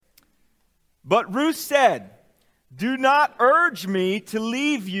But Ruth said, "Do not urge me to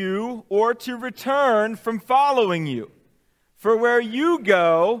leave you or to return from following you. For where you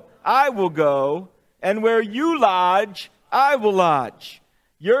go, I will go, and where you lodge, I will lodge.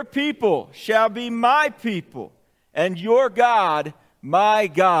 Your people shall be my people, and your God, my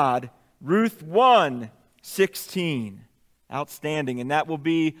God." Ruth 1:16. Outstanding. And that will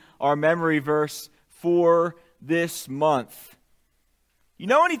be our memory verse for this month. You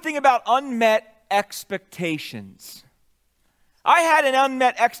know anything about unmet expectations? I had an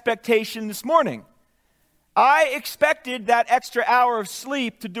unmet expectation this morning. I expected that extra hour of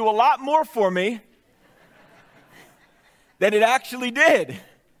sleep to do a lot more for me than it actually did.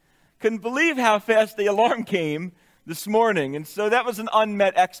 Couldn't believe how fast the alarm came this morning. And so that was an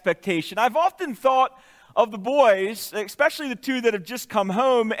unmet expectation. I've often thought of the boys, especially the two that have just come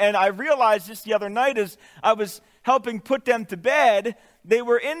home, and I realized this the other night as I was helping put them to bed. They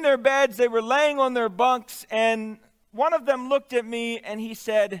were in their beds, they were laying on their bunks, and one of them looked at me and he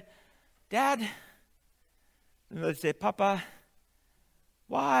said, "Dad," and they say, "Papa,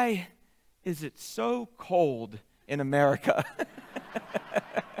 why is it so cold in America?"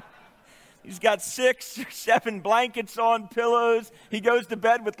 He's got 6 or 7 blankets on, pillows. He goes to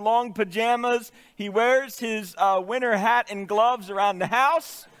bed with long pajamas. He wears his winter hat and gloves around the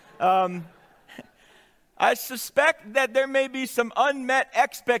house. I suspect that there may be some unmet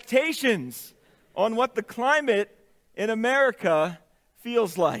expectations on what the climate in America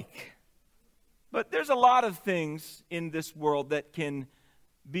feels like. But there's a lot of things in this world that can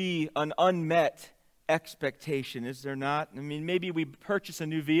be an unmet expectation, is there not? I mean, maybe we purchase a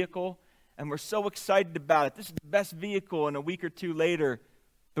new vehicle and we're so excited about it. This is the best vehicle, and a week or two later,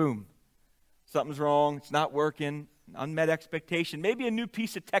 boom, something's wrong, it's not working. Unmet expectation. Maybe a new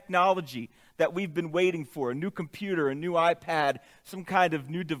piece of technology that we've been waiting for, a new computer, a new iPad, some kind of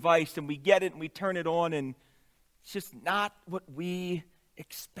new device, and we get it and we turn it on and it's just not what we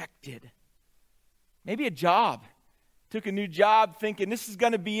expected. Maybe a job. Took a new job thinking this is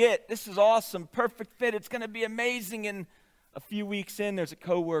going to be it. This is awesome, perfect fit, it's going to be amazing, and a few weeks in there's a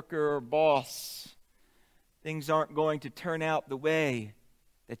coworker or boss. Things aren't going to turn out the way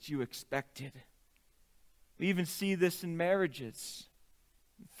that you expected. We even see this in marriages,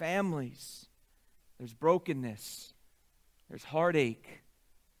 in families. There's brokenness. There's heartache.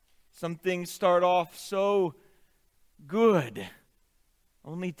 Some things start off so good,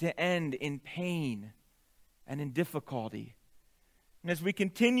 only to end in pain and in difficulty. And as we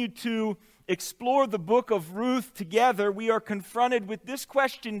continue to explore the book of Ruth together, we are confronted with this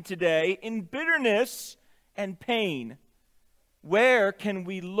question today: in bitterness and pain, where can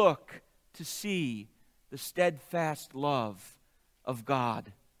we look to see the steadfast love of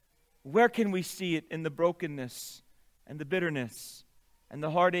God? Where can we see it in the brokenness and the bitterness and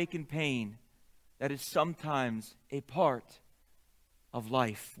the heartache and pain that is sometimes a part of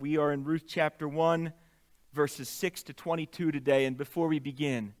life? We are in Ruth chapter 1, verses 6 to 22 today, and before we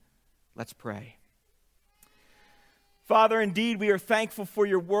begin, let's pray. Father, indeed, we are thankful for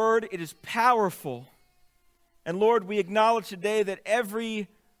your word. It is powerful. And Lord, we acknowledge today that every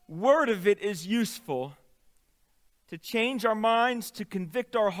word of it is useful to change our minds, to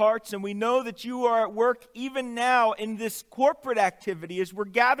convict our hearts, and we know that you are at work even now in this corporate activity as we're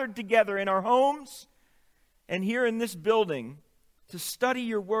gathered together in our homes and here in this building to study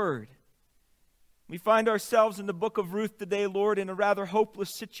your word. We find ourselves in the book of Ruth today, Lord, in a rather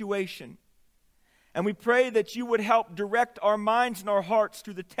hopeless situation. And we pray that you would help direct our minds and our hearts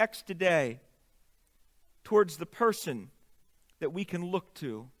through the text today towards the person that we can look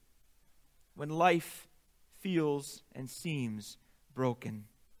to when life feels and seems broken.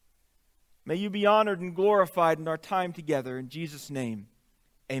 May you be honored and glorified in our time together. In Jesus' name,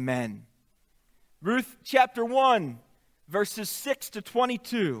 amen. Ruth chapter 1, verses 6 to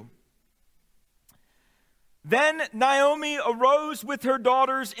 22. Then Naomi arose with her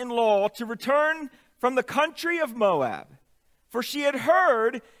daughters-in-law to return from the country of Moab, for she had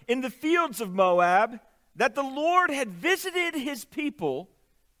heard in the fields of Moab that the Lord had visited his people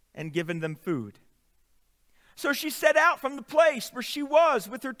and given them food. So she set out from the place where she was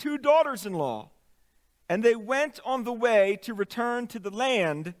with her 2 daughters-in-law, and they went on the way to return to the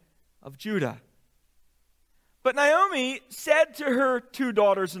land of Judah. But Naomi said to her 2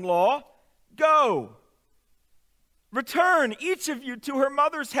 daughters-in-law, "Go, return each of you to her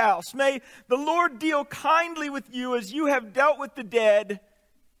mother's house. May the Lord deal kindly with you as you have dealt with the dead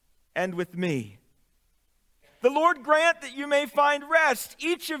and with me. The Lord grant that you may find rest,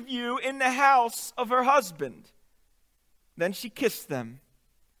 each of you in the house of her husband." Then she kissed them,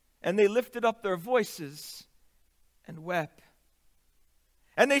 and they lifted up their voices and wept.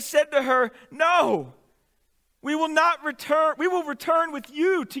 And they said to her, "No, we will not return. We will return with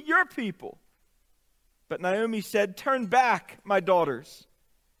you to your people." But Naomi said, "Turn back, my daughters.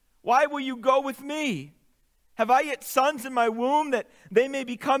 Why will you go with me? Have I yet sons in my womb that they may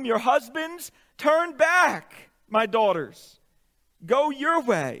become your husbands? Turn back, my daughters. Go your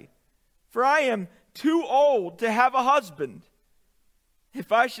way, for I am too old to have a husband.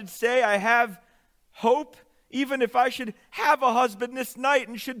 If I should say I have hope, even if I should have a husband this night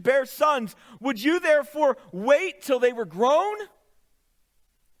and should bear sons, would you therefore wait till they were grown?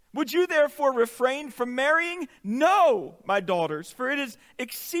 Would you therefore refrain from marrying? No, my daughters, for it is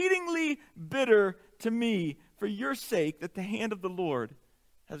exceedingly bitter to me for your sake that the hand of the Lord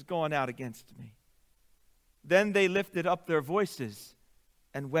has gone out against me." Then they lifted up their voices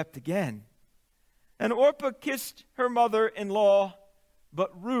and wept again. And Orpah kissed her mother-in-law,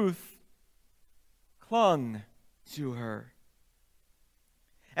 but Ruth clung to her.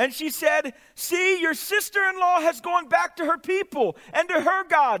 And she said, "See, your sister-in-law has gone back to her people and to her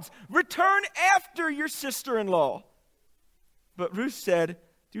gods. Return after your sister-in-law." But Ruth said,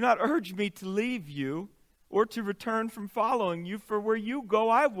 "Do not urge me to leave you or to return from following you, for where you go,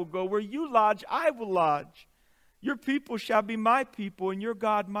 I will go. Where you lodge, I will lodge. Your people shall be my people, and your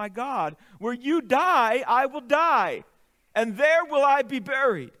God my God. Where you die, I will die, and there will I be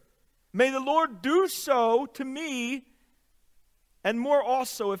buried. May the Lord do so to me, and more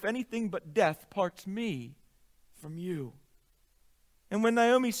also, if anything but death parts me from you." And when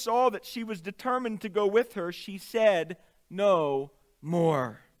Naomi saw that she was determined to go with her, she said no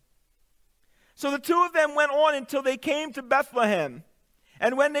more. So the two of them went on until they came to Bethlehem.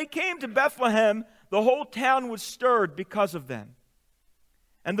 And when they came to Bethlehem, the whole town was stirred because of them.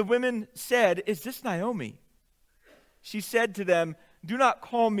 And the women said, "Is this Naomi?" She said to them, "Do not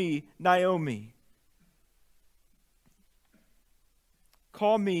call me Naomi.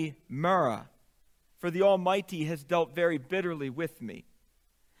 Call me Mara, for the Almighty has dealt very bitterly with me.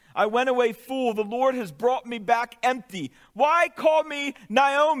 I went away full, the Lord has brought me back empty. Why call me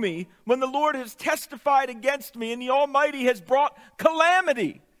Naomi when the Lord has testified against me and the Almighty has brought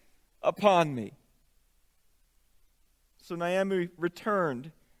calamity upon me?" So Naomi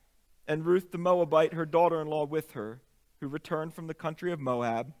returned, and Ruth the Moabite, her daughter-in-law, with her, who returned from the country of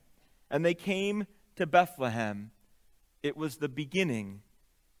Moab, and they came to Bethlehem. It was the beginning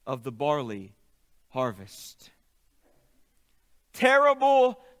of the barley harvest.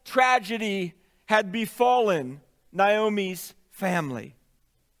 Terrible tragedy had befallen Naomi's family.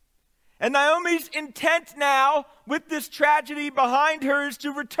 And Naomi's intent now, with this tragedy behind her, is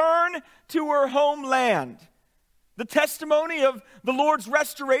to return to her homeland. The testimony of the Lord's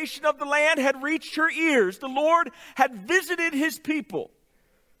restoration of the land had reached her ears. The Lord had visited his people,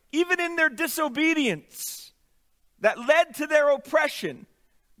 even in their disobedience that led to their oppression.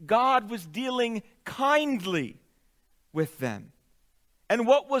 God was dealing kindly with them. And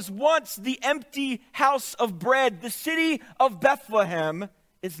what was once the empty house of bread, the city of Bethlehem,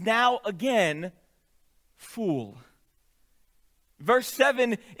 is now again full. Verse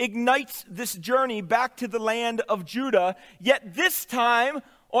 7 ignites this journey back to the land of Judah. Yet this time,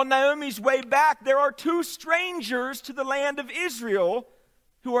 on Naomi's way back, there are two strangers to the land of Israel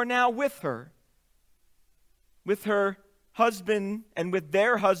who are now with her. With her husband and with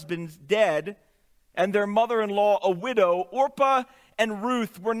their husbands dead, and their mother-in-law a widow, Orpah and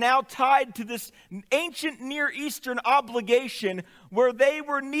Ruth were now tied to this ancient Near Eastern obligation where they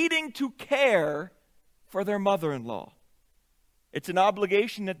were needing to care for their mother-in-law. It's an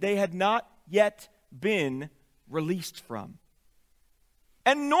obligation that they had not yet been released from.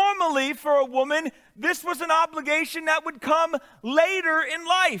 And normally for a woman, this was an obligation that would come later in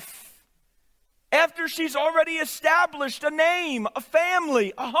life, after she's already established a name, a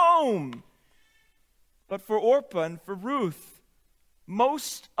family, a home. But for Orpah and for Ruth,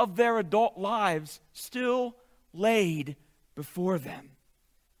 most of their adult lives still laid before them.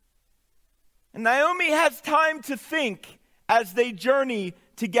 And Naomi has time to think as they journey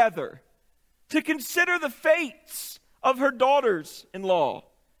together, to consider the fates of her daughters-in-law.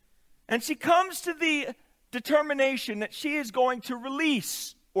 And she comes to the determination that she is going to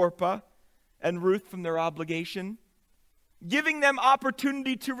release Orpah and Ruth from their obligation, giving them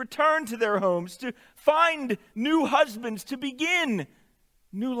opportunity to return to their homes, to find new husbands, to begin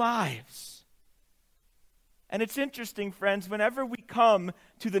new lives. And it's interesting, friends, whenever we come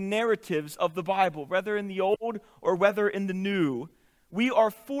to the narratives of the Bible, whether in the Old or whether in the New, we are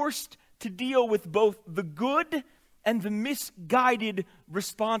forced to deal with both the good and the misguided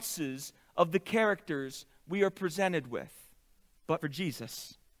responses of the characters we are presented with. But for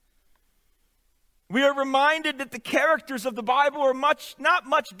Jesus, We are reminded that the characters of the Bible are not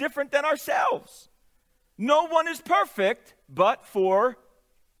much different than ourselves. No one is perfect, but for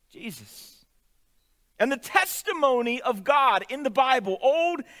Jesus. And the testimony of God in the Bible,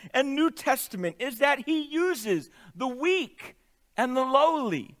 Old and New Testament, is that he uses the weak and the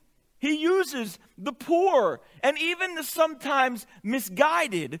lowly. He uses the poor and even the sometimes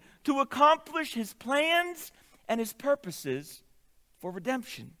misguided to accomplish his plans and his purposes for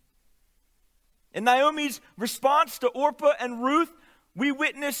redemption. In Naomi's response to Orpah and Ruth, we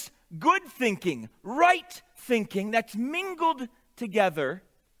witness good thinking, right thinking that's mingled together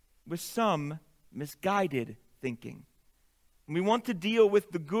with some misguided thinking. And we want to deal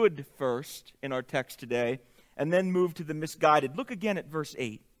with the good first in our text today and then move to the misguided. Look again at verse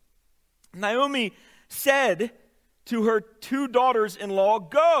 8. Naomi said to her 2 daughters-in-law,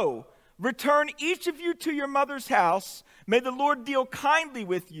 "Go, return each of you to your mother's house. May the Lord deal kindly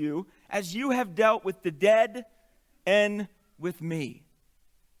with you as you have dealt with the dead and with me."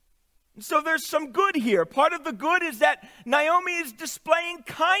 And so there's some good here. Part of the good is that Naomi is displaying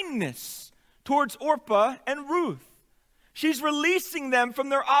kindness towards Orpah and Ruth. She's releasing them from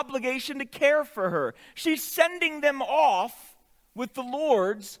their obligation to care for her. She's sending them off with the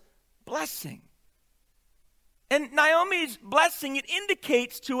Lord's blessing. And Naomi's blessing, it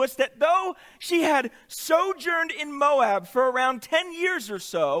indicates to us that though she had sojourned in Moab for around 10 years or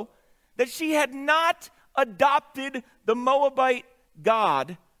so, that she had not adopted the Moabite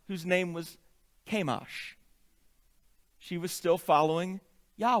god whose name was Chemosh. She was still following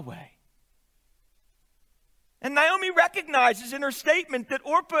Yahweh. And Naomi recognizes in her statement that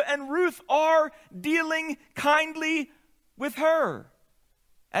Orpah and Ruth are dealing kindly with her,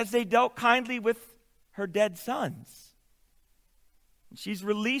 as they dealt kindly with her dead sons. She's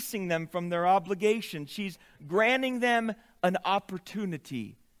releasing them from their obligation. She's granting them an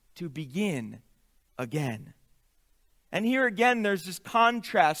opportunity to begin again. And here again, there's this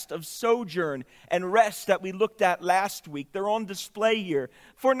contrast of sojourn and rest that we looked at last week. They're on display here.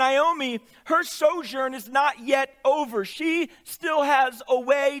 For Naomi, her sojourn is not yet over. She still has a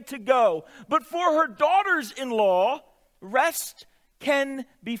way to go. But for her daughters-in-law, rest can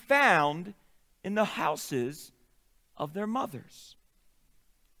be found in the houses of their mothers.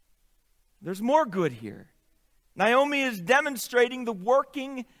 There's more good here. Naomi is demonstrating the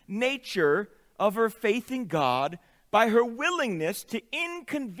working nature of her faith in God by her willingness to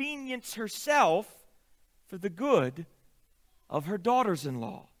inconvenience herself for the good of her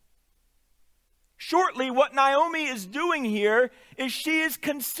daughters-in-law. Shortly, what Naomi is doing here is she is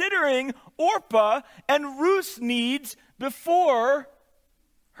considering Orpah and Ruth's needs before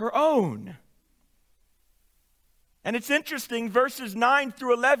her own. And it's interesting, verses 9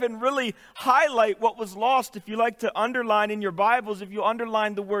 through 11 really highlight what was lost. If you like to underline in your Bibles, if you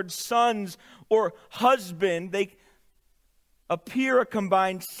underline the word sons or husband, they appear a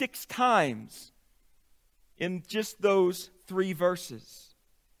combined 6 times in just those 3 verses.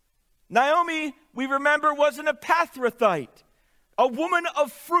 Naomi, we remember, was an epaphrathite, a woman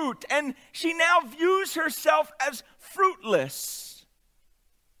of fruit, and she now views herself as fruitless.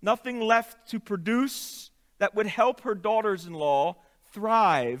 Nothing left to produce that would help her daughters-in-law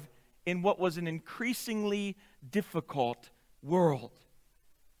thrive in what was an increasingly difficult world.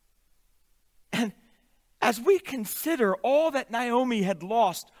 And as we consider all that Naomi had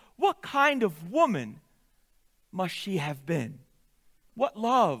lost, what kind of woman must she have been? What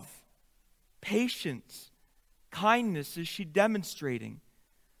love, patience, kindness is she demonstrating?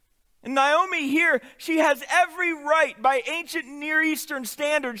 And Naomi here, she has every right, by ancient Near Eastern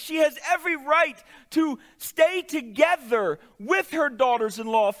standards, she has every right to stay together with her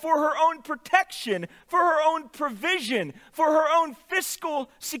daughters-in-law for her own protection, for her own provision, for her own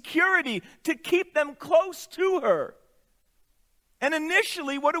fiscal security, to keep them close to her. And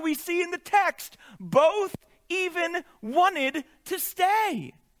initially, what do we see in the text? Both even wanted to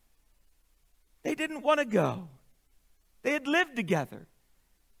stay. They didn't want to go. They had lived together.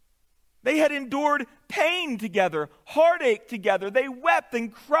 They had endured pain together, heartache together. They wept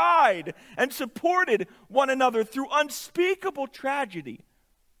and cried and supported one another through unspeakable tragedy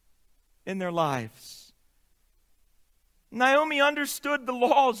in their lives. Naomi understood the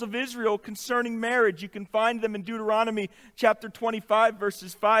laws of Israel concerning marriage. You can find them in Deuteronomy chapter 25,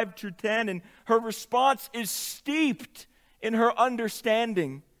 verses 5 through 10. And her response is steeped in her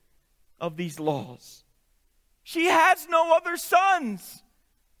understanding of these laws. She has no other sons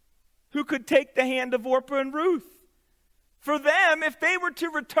who could take the hand of Orpah and Ruth. For them, if they were to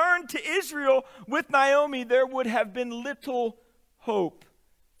return to Israel with Naomi, there would have been little hope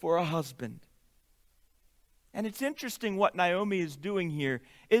for a husband. And it's interesting what Naomi is doing here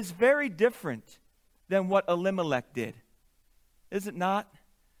is very different than what Elimelech did. Is it not?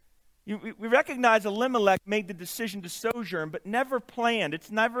 We recognize Elimelech made the decision to sojourn, but never planned.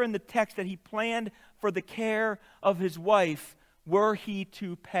 It's never in the text that he planned for the care of his wife were he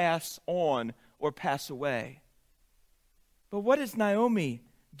to pass on or pass away. But what is Naomi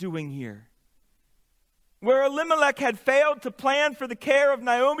doing here? Where Elimelech had failed to plan for the care of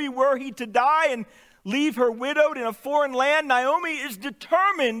Naomi were he to die and leave her widowed in a foreign land, Naomi is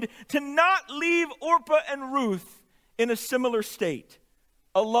determined to not leave Orpah and Ruth in a similar state,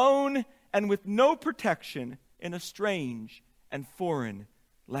 alone and with no protection in a strange and foreign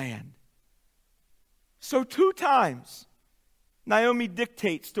land. So 2 times, Naomi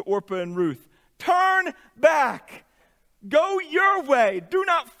dictates to Orpah and Ruth, turn back. Go your way. Do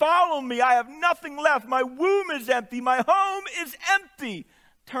not follow me. I have nothing left. My womb is empty. My home is empty.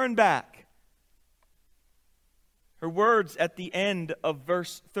 Turn back. Her words at the end of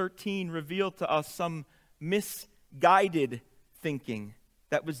verse 13 reveal to us some misguided thinking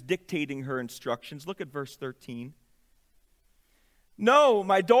that was dictating her instructions. Look at verse 13. No,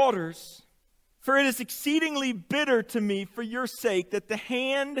 my daughters, for it is exceedingly bitter to me for your sake that the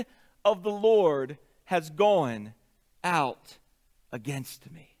hand of the Lord has gone out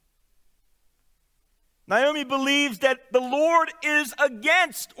against me. Naomi believes that the Lord is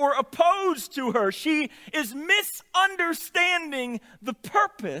against or opposed to her. She is misunderstanding the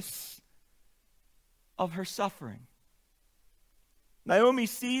purpose of her suffering. Naomi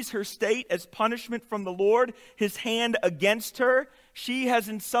sees her state as punishment from the Lord, his hand against her. She has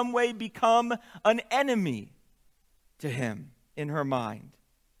in some way become an enemy to him in her mind.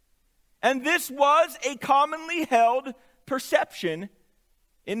 And this was a commonly held perception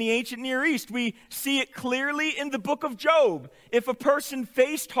in the ancient Near East. We see it clearly in the book of Job. If a person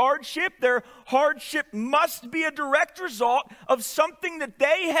faced hardship, their hardship must be a direct result of something that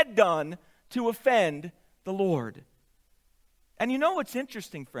they had done to offend the Lord. And you know what's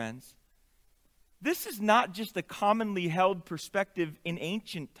interesting, friends? This is not just a commonly held perspective in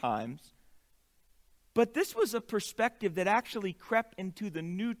ancient times, but this was a perspective that actually crept into the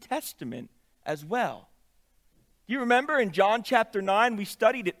New Testament as well. You remember in John chapter 9, we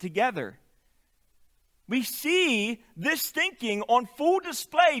studied it together. We see this thinking on full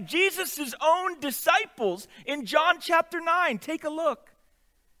display. Jesus' own disciples in John chapter 9. Take a look.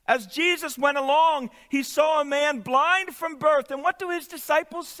 As Jesus went along, he saw a man blind from birth. And what do his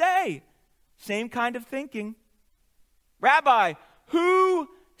disciples say? Same kind of thinking. Rabbi, who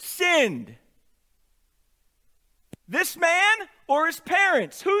sinned? This man or his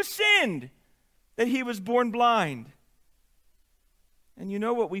parents? Who sinned that he was born blind? And you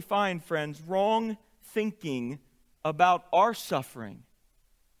know what we find, friends? Wrong thinking about our suffering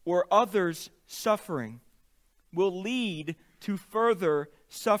or others' suffering will lead to further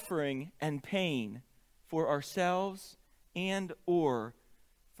suffering and pain for ourselves and or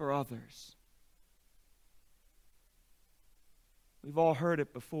for others. We've all heard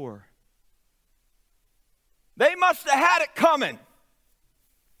it before. They must have had it coming.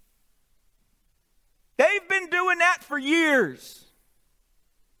 They've been doing that for years.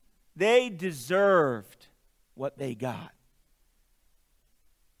 They deserved what they got.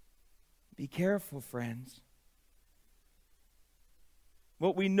 Be careful, friends.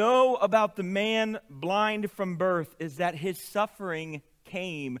 What we know about the man blind from birth is that his suffering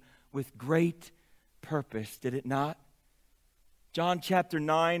came with great purpose, did it not? John chapter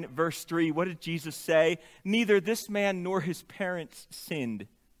 9, verse 3, what did Jesus say? Neither this man nor his parents sinned,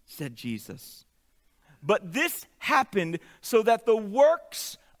 said Jesus. But this happened so that the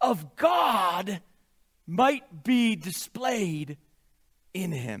works of God might be displayed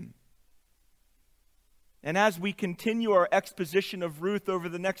in him. And as we continue our exposition of Ruth over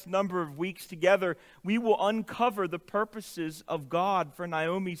the next number of weeks together, we will uncover the purposes of God for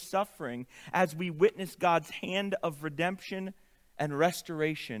Naomi's suffering as we witness God's hand of redemption and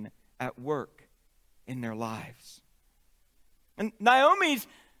restoration at work in their lives. And Naomi's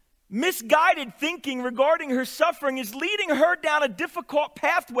misguided thinking regarding her suffering is leading her down a difficult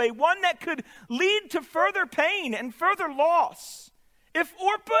pathway, one that could lead to further pain and further loss. If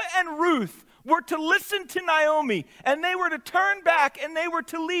Orpah and Ruth were to listen to Naomi and they were to turn back and they were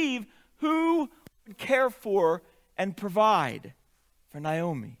to leave, who would care for and provide for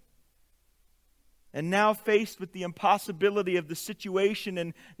Naomi? And now faced with the impossibility of the situation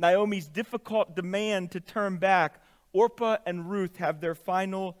and Naomi's difficult demand to turn back, Orpah and Ruth have their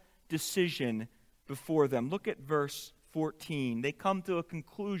final decision before them. Look at verse 14. They come to a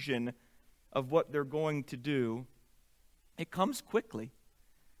conclusion of what they're going to do. It comes quickly.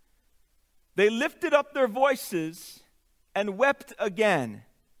 They lifted up their voices and wept again.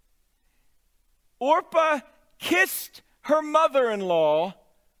 Orpah kissed her mother-in-law,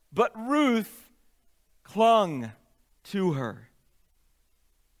 but Ruth clung to her.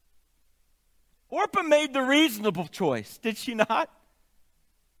 Orpah made the reasonable choice, did she not?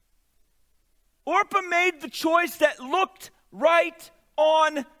 Orpah made the choice that looked right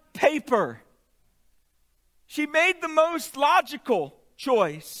on paper. She made the most logical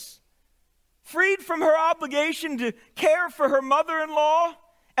choice. Freed from her obligation to care for her mother-in-law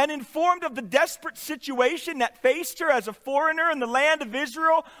and informed of the desperate situation that faced her as a foreigner in the land of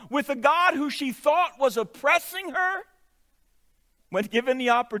Israel with a God who she thought was oppressing her, when given the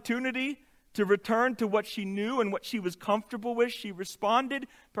opportunity to return to what she knew and what she was comfortable with, she responded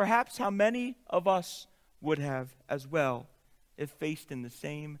perhaps how many of us would have as well if faced in the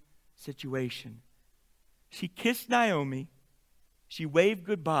same situation. She kissed Naomi, she waved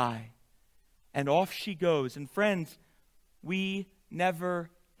goodbye, and off she goes. And friends, we never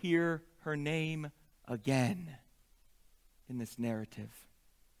hear her name again in this narrative.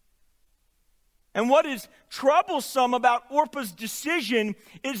 And what is troublesome about Orpah's decision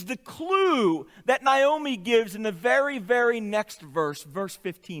is the clue that Naomi gives in the very, very next verse, verse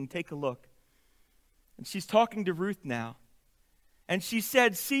 15. Take a look. And she's talking to Ruth now. And she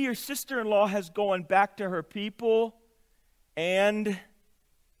said, "See, your sister-in-law has gone back to her people, and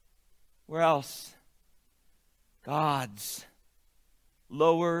where else? God's,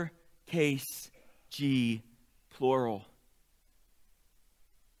 lowercase g, plural.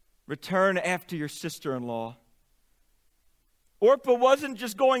 Return after your sister-in-law." Orpah wasn't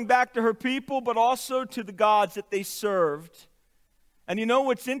just going back to her people, but also to the gods that they served. And you know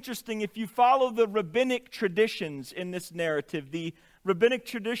what's interesting? If you follow the rabbinic traditions in this narrative, the rabbinic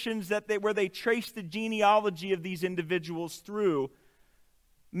traditions where they trace the genealogy of these individuals through,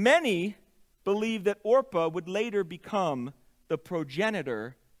 many believe that Orpah would later become the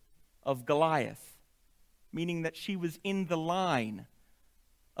progenitor of Goliath, meaning that she was in the line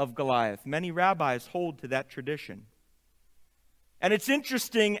of Goliath. Many rabbis hold to that tradition. And it's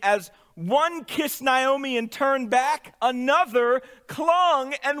interesting, as one kissed Naomi and turned back, another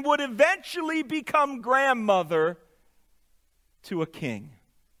clung and would eventually become grandmother to a king.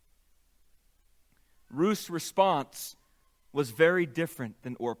 Ruth's response was very different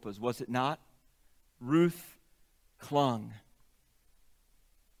than Orpah's, was it not? Ruth clung.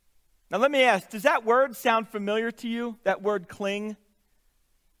 Now let me ask, does that word sound familiar to you, that word cling?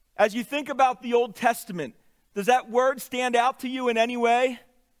 As you think about the Old Testament, does that word stand out to you in any way?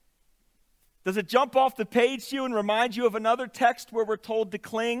 Does it jump off the page to you and remind you of another text where we're told to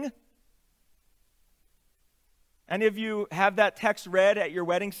cling? Any of you have that text read at your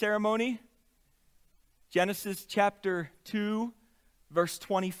wedding ceremony? Genesis chapter 2, verse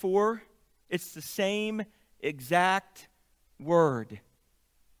 24. It's the same exact word.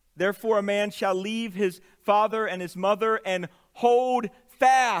 "Therefore a man shall leave his father and his mother and hold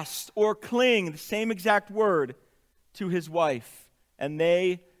fast," or cling, the same exact word, "to his wife, and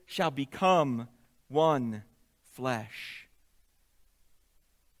they shall become one flesh."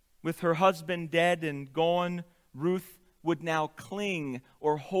 With her husband dead and gone, Ruth would now cling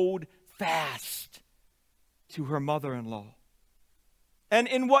or hold fast to her mother-in-law. And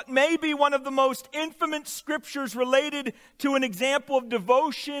in what may be one of the most infamous scriptures related to an example of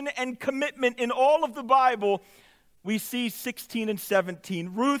devotion and commitment in all of the Bible, we see 16 and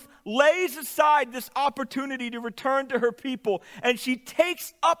 17. Ruth lays aside this opportunity to return to her people, and she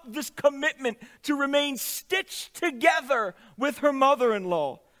takes up this commitment to remain stitched together with her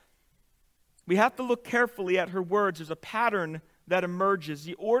mother-in-law. We have to look carefully at her words. There's a pattern that emerges.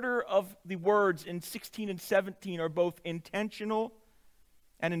 The order of the words in 16 and 17 are both intentional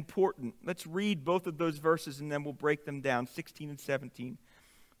and important. Let's read both of those verses and then we'll break them down, 16 and 17.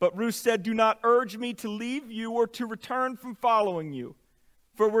 "But Ruth said, 'Do not urge me to leave you or to return from following you.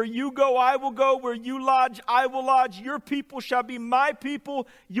 For where you go, I will go. Where you lodge, I will lodge. Your people shall be my people.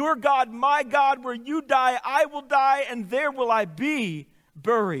 Your God, my God. Where you die, I will die, and there will I be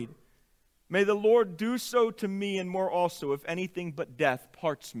buried. May the Lord do so to me and more also, if anything but death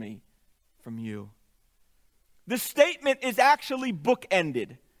parts me from you.'" This statement is actually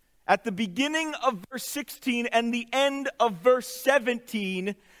bookended. At the beginning of verse 16 and the end of verse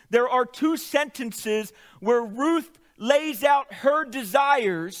 17, there are two sentences where Ruth lays out her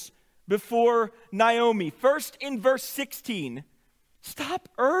desires before Naomi. First, in verse 16, "Stop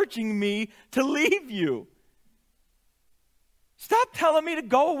urging me to leave you. Stop telling me to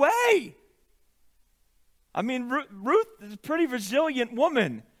go away." I mean, Ruth is a pretty resilient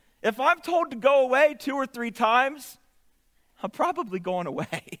woman. If I'm told to go away 2 or 3 times, I'm probably going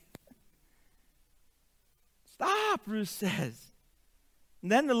away. "Stop," Ruth says.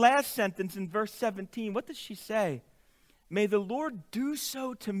 And then the last sentence in verse 17, what does she say? May the Lord do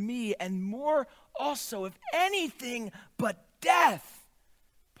so to me, and more also, if anything but death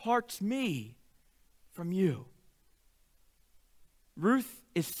parts me from you. Ruth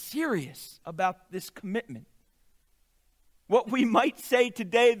is serious about this commitment. What we might say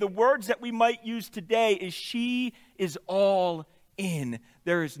today, the words that we might use today, is she is all in.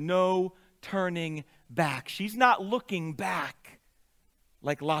 There is no turning back. She's not looking back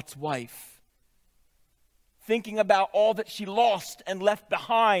like Lot's wife, thinking about all that she lost and left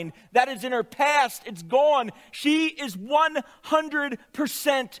behind. That is in her past. It's gone. She is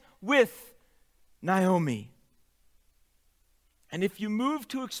 100% with Naomi. And if you move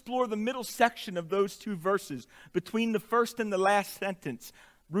to explore the middle section of those two verses, between the first and the last sentence,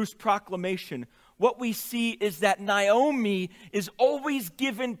 Ruth's proclamation, what we see is that Naomi is always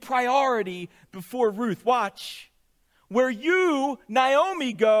given priority before Ruth. Watch. Where you,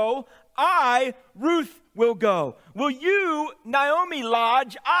 Naomi, go, I, Ruth, will go. Will you, Naomi,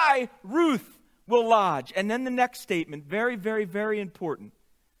 lodge? I, Ruth, will lodge. And then the next statement, very, very, very important.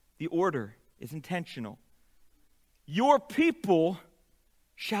 The order is intentional. Your people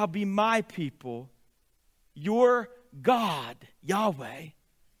shall be my people. Your God, Yahweh,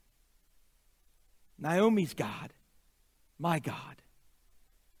 Naomi's God, my God.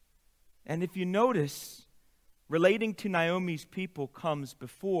 And if you notice, relating to Naomi's people comes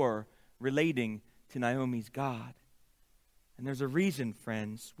before relating to Naomi's God. And there's a reason,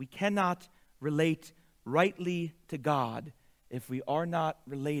 friends. We cannot relate rightly to God if we are not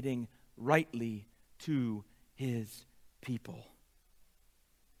relating rightly to His people.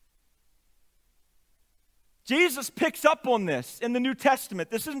 Jesus picks up on this in the New Testament.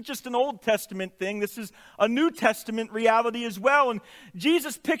 This isn't just an Old Testament thing. This is a New Testament reality as well. And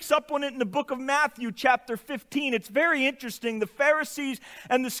Jesus picks up on it in the book of Matthew, chapter 15. It's very interesting. The Pharisees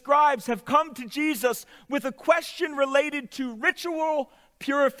and the scribes have come to Jesus with a question related to ritual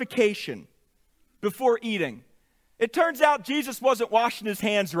purification before eating. It turns out Jesus wasn't washing his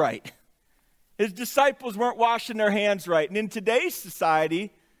hands right. His disciples weren't washing their hands right. And in today's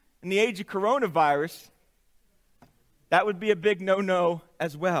society, in the age of coronavirus, that would be a big no-no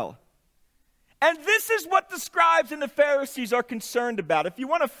as well. And this is what the scribes and the Pharisees are concerned about. If you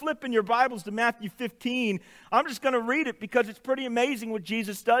want to flip in your Bibles to Matthew 15, I'm just going to read it because it's pretty amazing what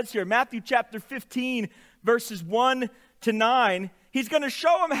Jesus does here. Matthew chapter 15, verses 1 to 9. He's going to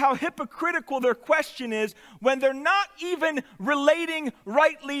show them how hypocritical their question is when they're not even relating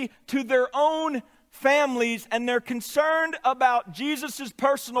rightly to their own families, and they're concerned about Jesus'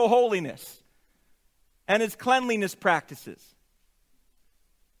 personal holiness and his cleanliness practices.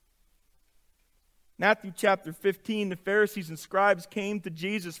 Matthew chapter 15, the Pharisees and scribes came to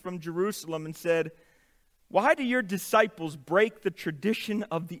Jesus from Jerusalem and said, "Why do your disciples break the tradition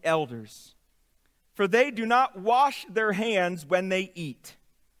of the elders? For they do not wash their hands when they eat."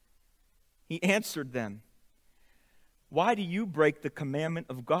 He answered them, "Why do you break the commandment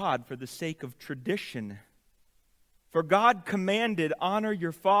of God for the sake of tradition? For God commanded, 'Honor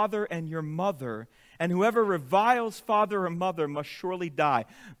your father and your mother,' and whoever reviles father or mother must surely die.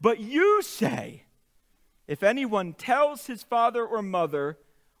 But you say, 'If anyone tells his father or mother,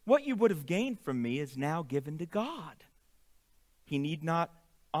 what you would have gained from me is now given to God, he need not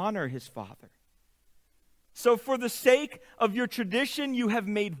honor his father.' So for the sake of your tradition, you have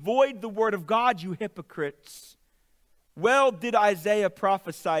made void the word of God, you hypocrites. Well did Isaiah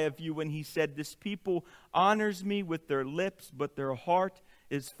prophesy of you when he said, 'This people honors me with their lips, but their heart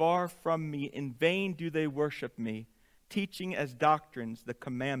is far from me. In vain do they worship me, teaching as doctrines the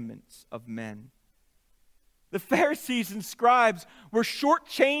commandments of men.'" The Pharisees and scribes were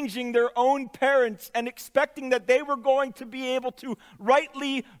shortchanging their own parents and expecting that they were going to be able to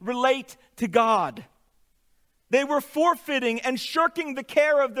rightly relate to God. They were forfeiting and shirking the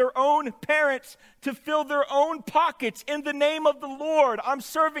care of their own parents to fill their own pockets in the name of the Lord. I'm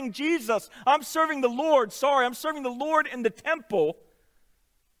serving Jesus. I'm serving the Lord. I'm serving the Lord in the temple.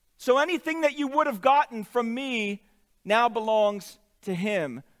 So anything that you would have gotten from me now belongs to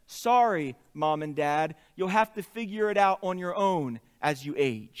him. Sorry, Mom and Dad, you'll have to figure it out on your own as you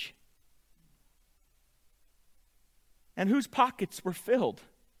age. And whose pockets were filled?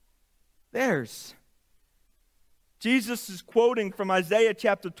 Theirs. Jesus is quoting from Isaiah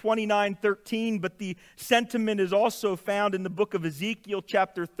chapter 29:13, but the sentiment is also found in the book of Ezekiel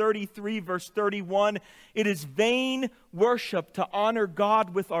chapter 33, verse 31. It is vain worship to honor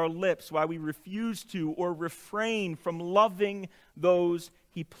God with our lips while we refuse to or refrain from loving those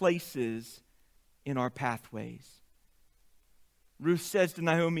he places in our pathways. Ruth says to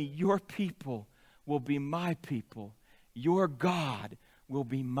Naomi, "Your people will be my people. Your God will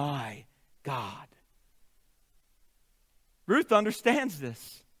be my God. Ruth understands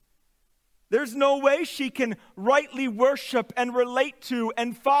this. There's no way she can rightly worship and relate to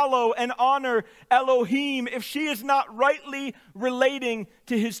and follow and honor Elohim if she is not rightly relating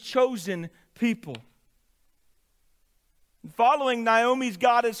to his chosen people. Following Naomi's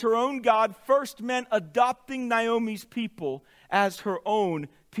God as her own God first meant adopting Naomi's people as her own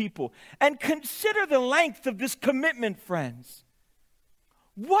people. And consider the length of this commitment, friends.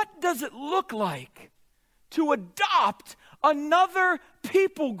 What does it look like to adopt another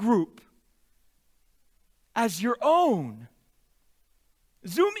people group as your own?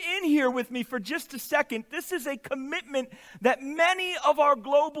 Zoom in here with me for just a second. This is a commitment that many of our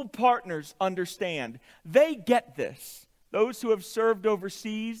global partners understand. They get this. Those who have served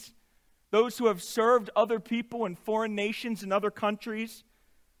overseas, those who have served other people in foreign nations and other countries,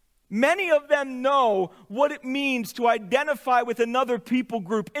 many of them know what it means to identify with another people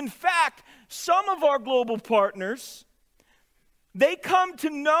group. In fact, some of our global partners, they come to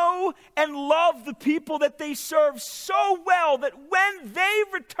know and love the people that they serve so well that when they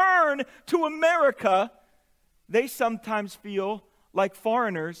return to America, they sometimes feel like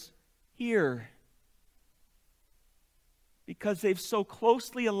foreigners here, because they've so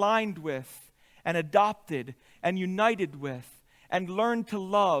closely aligned with and adopted and united with and learned to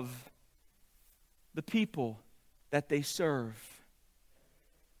love the people that they serve.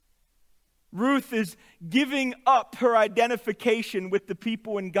 Ruth is giving up her identification with the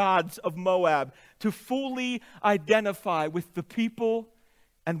people and gods of Moab to fully identify with the people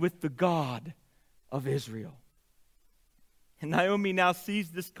and with the God of Israel. And Naomi now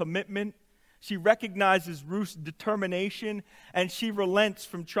sees this commitment. She recognizes Ruth's determination, and she relents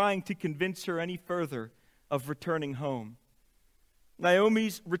from trying to convince her any further of returning home.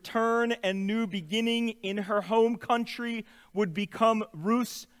 Naomi's return and new beginning in her home country would become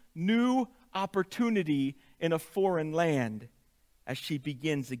Ruth's new opportunity in a foreign land as she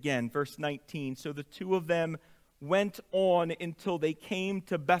begins again. Verse 19, so the two of them went on until they came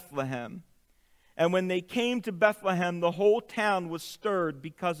to Bethlehem. And when they came to Bethlehem, the whole town was stirred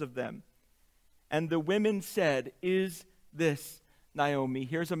because of them. And the women said, "Is this Naomi?"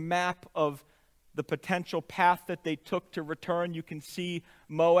 Here's a map of the potential path that they took to return. You can see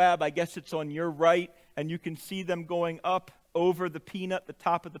Moab. I guess it's on your right. And you can see them going up over the peanut, the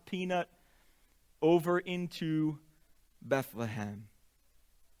top of the peanut, over into Bethlehem.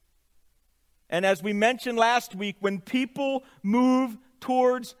 And as we mentioned last week, when people move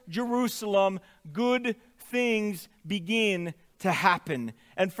towards Jerusalem, good things begin to happen.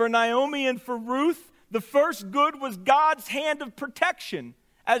 And for Naomi and for Ruth, the first good was God's hand of protection.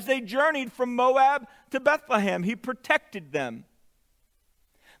 As they journeyed from Moab to Bethlehem, he protected them.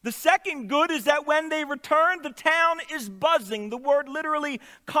 The second good is that when they return, the town is buzzing. The word literally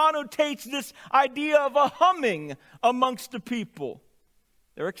connotates this idea of a humming amongst the people.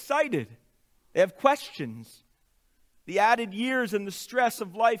 They're excited. They have questions. The added years and the stress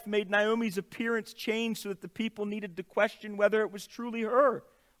of life made Naomi's appearance change so that the people needed to question whether it was truly her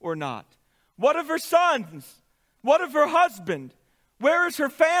or not. What of her sons? What of her husband? Where is her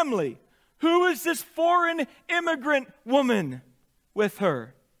family? Who is this foreign immigrant woman with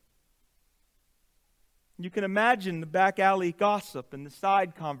her? You can imagine the back alley gossip and the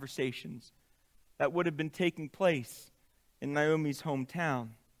side conversations that would have been taking place in Naomi's hometown.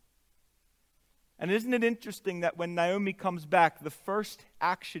 And isn't it interesting that when Naomi comes back, the first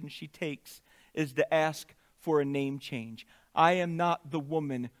action she takes is to ask for a name change. I am not the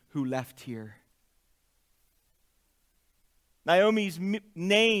woman who left here. Naomi's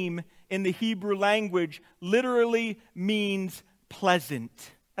name in the Hebrew language literally means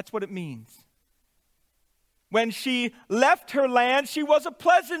pleasant. That's what it means. When she left her land, she was a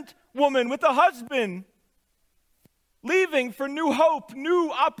pleasant woman with a husband, leaving for new hope, new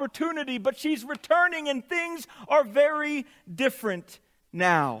opportunity, but she's returning and things are very different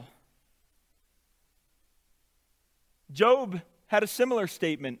now. Job had a similar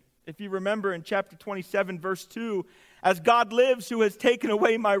statement. If you remember in chapter 27, verse 2, as God lives who has taken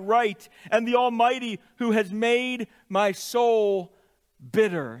away my right, and the Almighty who has made my soul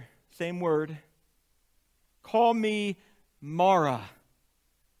bitter. Same word. Call me Mara.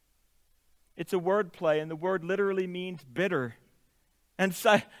 It's a word play, and the word literally means bitter. And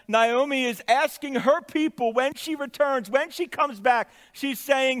so Naomi is asking her people when she returns, when she comes back, she's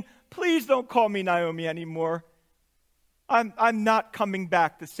saying, please don't call me Naomi anymore. I'm not coming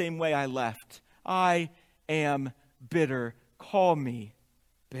back the same way I left. I am bitter. Call me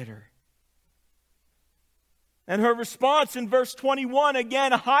bitter. And her response in verse 21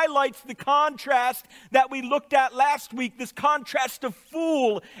 again highlights the contrast that we looked at last week, this contrast of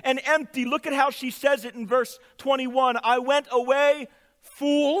full and empty. Look at how she says it in verse 21. I went away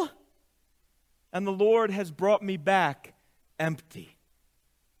full, and the Lord has brought me back empty.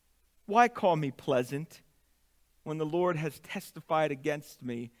 Why call me pleasant when the Lord has testified against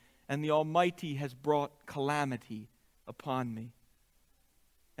me and the Almighty has brought calamity upon me?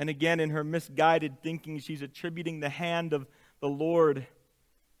 And again, in her misguided thinking, she's attributing the hand of the Lord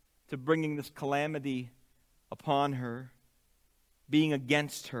to bringing this calamity upon her, being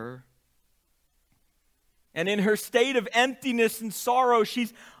against her. And in her state of emptiness and sorrow,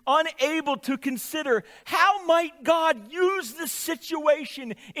 she's unable to consider, how might God use this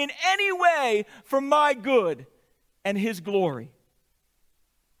situation in any way for my good and His glory?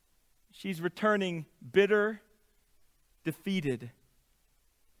 She's returning bitter, defeated,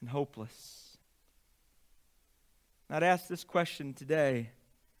 and hopeless. I'd ask this question today.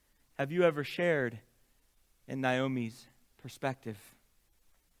 Have you ever shared in Naomi's perspective?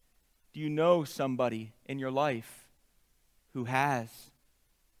 Do you know somebody in your life who has?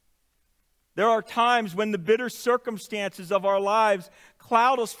 There are times when the bitter circumstances of our lives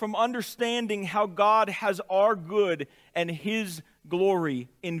cloud us from understanding how God has our good and His glory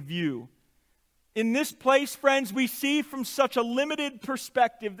in view. In this place, friends, we see from such a limited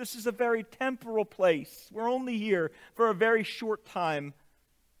perspective, this is a very temporal place. We're only here for a very short time,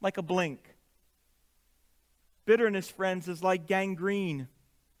 like a blink. Bitterness, friends, is like gangrene.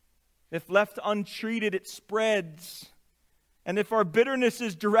 If left untreated, it spreads. And if our bitterness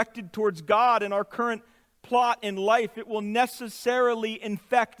is directed towards God and our current plot in life, it will necessarily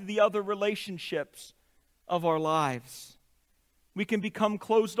infect the other relationships of our lives. We can become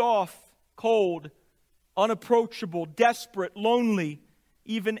closed off, cold, unapproachable, desperate, lonely,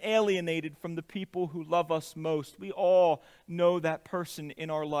 even alienated from the people who love us most. We all know that person in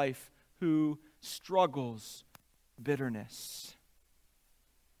our life who struggles with bitterness.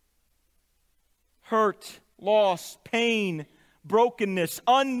 Hurt, loss, pain, brokenness,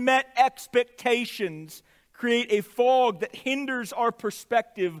 unmet expectations create a fog that hinders our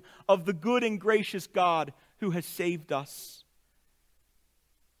perspective of the good and gracious God who has saved us.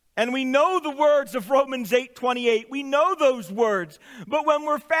 And we know the words of Romans 8:28. We know those words. But when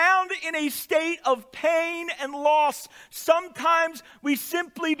we're found in a state of pain and loss, sometimes we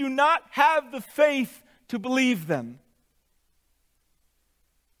simply do not have the faith to believe them.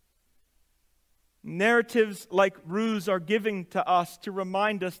 Narratives like Ruth's are given to us to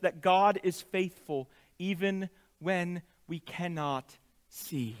remind us that God is faithful even when we cannot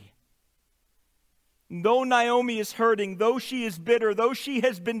see. Though Naomi is hurting, though she is bitter, though she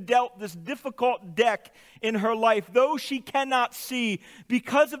has been dealt this difficult deck in her life, though she cannot see,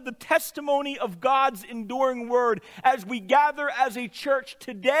 because of the testimony of God's enduring word, as we gather as a church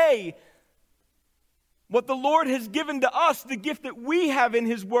today, what the Lord has given to us, the gift that we have in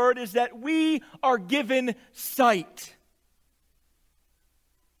His word, is that we are given sight.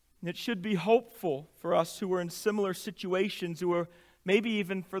 And it should be hopeful for us who are in similar situations, who are maybe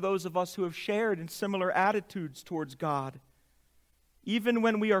even for those of us who have shared in similar attitudes towards God. Even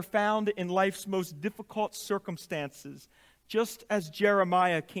when we are found in life's most difficult circumstances, just as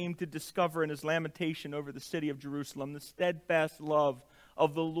Jeremiah came to discover in his lamentation over the city of Jerusalem, the steadfast love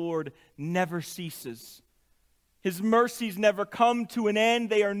of the Lord never ceases. His mercies never come to an end.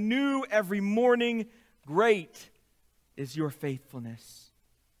 They are new every morning. Great is your faithfulness.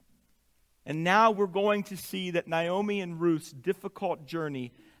 And now we're going to see that Naomi and Ruth's difficult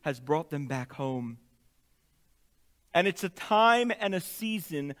journey has brought them back home. And it's a time and a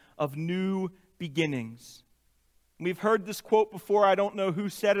season of new beginnings. We've heard this quote before. I don't know who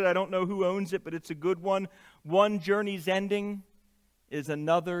said it. I don't know who owns it, but it's a good one. One journey's ending is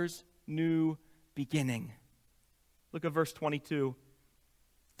another's new beginning. Look at verse 22.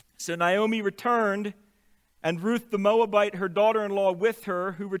 So Naomi returned, and Ruth the Moabite, her daughter-in-law, with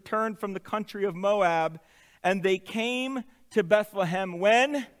her, who returned from the country of Moab, and they came to Bethlehem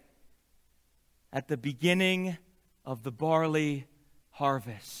when? At the beginning of the barley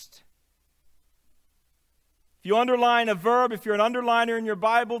harvest. If you underline a verb, if you're an underliner in your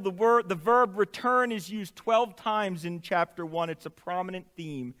Bible, the verb return is used 12 times in chapter 1. It's a prominent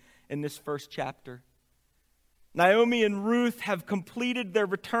theme in this first chapter. Naomi and Ruth have completed their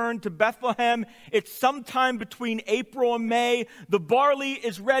return to Bethlehem. It's sometime between April and May. The barley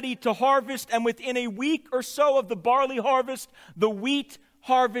is ready to harvest, and within a week or so of the barley harvest, the wheat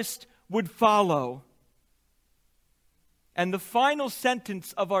harvest would follow. And the final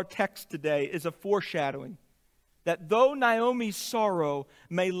sentence of our text today is a foreshadowing. that though Naomi's sorrow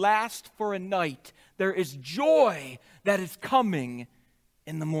may last for a night, there is joy that is coming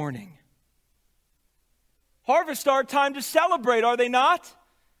in the morning. Harvests are a time to celebrate, are they not?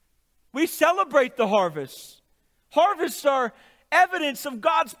 We celebrate the harvest. Harvests are evidence of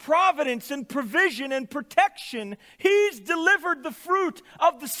God's providence and provision and protection. He's delivered the fruit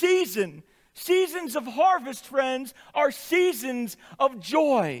of the season. Seasons of harvest, friends, are seasons of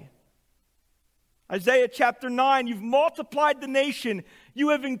joy. Isaiah chapter 9, you've multiplied the nation. You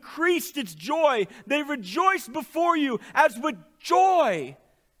have increased its joy. They rejoice before you as with joy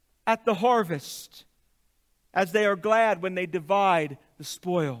at the harvest, as they are glad when they divide the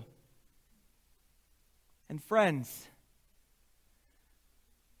spoil. And friends,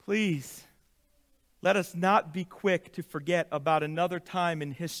 please, let us not be quick to forget about another time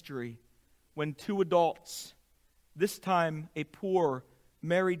in history when two adults, this time a poor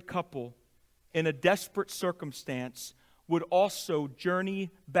married couple, in a desperate circumstance, would also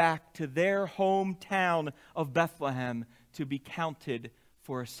journey back to their hometown of Bethlehem to be counted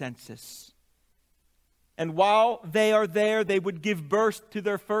for a census. And while they are there, they would give birth to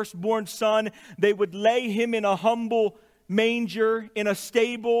their firstborn son. They would lay him in a humble manger in a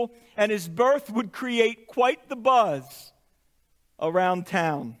stable, and his birth would create quite the buzz around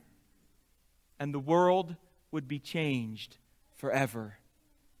town. And the world would be changed forever.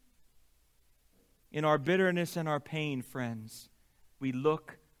 In our bitterness and our pain, friends, we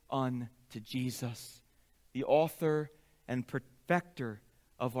look unto Jesus, the author and perfecter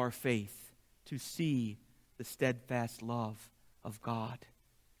of our faith, to see the steadfast love of God.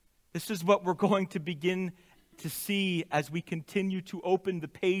 This is what we're going to begin to see as we continue to open the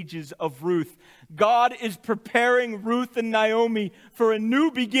pages of Ruth. God is preparing Ruth and Naomi for a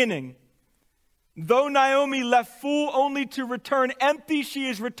new beginning. Though Naomi left full only to return empty, she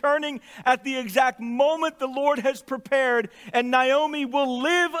is returning at the exact moment the Lord has prepared, and Naomi will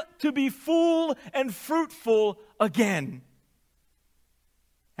live to be full and fruitful again.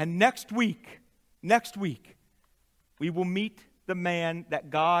 And next week, we will meet the man that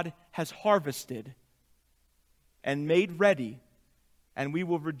God has harvested and made ready, and we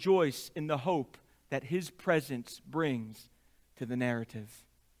will rejoice in the hope that his presence brings to the narrative.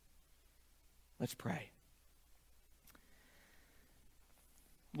 Let's pray.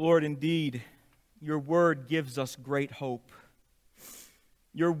 Lord, indeed, your word gives us great hope.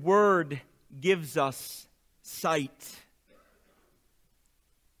 Your word gives us sight.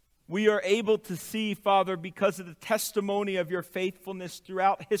 We are able to see, Father, because of the testimony of your faithfulness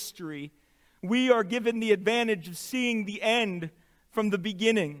throughout history. We are given the advantage of seeing the end from the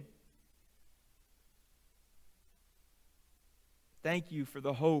beginning. Thank you for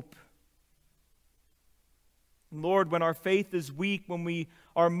the hope. Lord, when our faith is weak, when we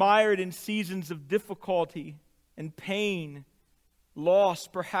are mired in seasons of difficulty and pain, loss,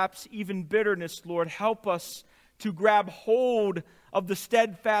 perhaps even bitterness, Lord, help us to grab hold of the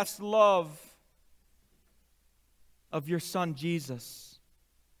steadfast love of your Son, Jesus,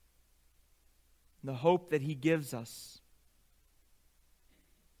 and the hope that he gives us,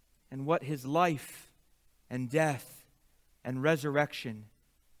 and what his life and death and resurrection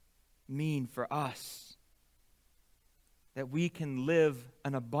mean for us, that we can live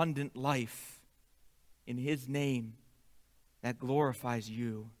an abundant life in his name that glorifies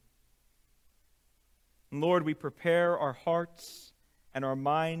you. And Lord, we prepare our hearts and our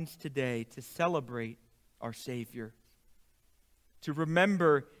minds today to celebrate our Savior, to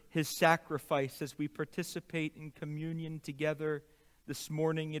remember his sacrifice as we participate in communion together this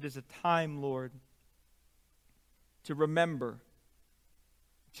morning. It is a time, Lord, to remember,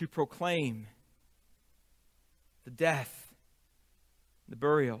 to proclaim the death, the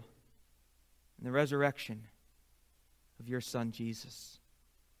burial, and the resurrection of your Son, Jesus.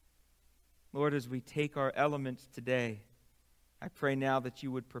 Lord, as we take our elements today, I pray now that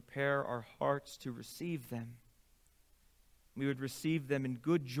you would prepare our hearts to receive them. We would receive them in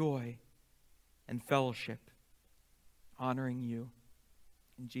good joy and fellowship, honoring you.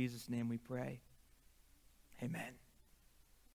 In Jesus' name we pray. Amen.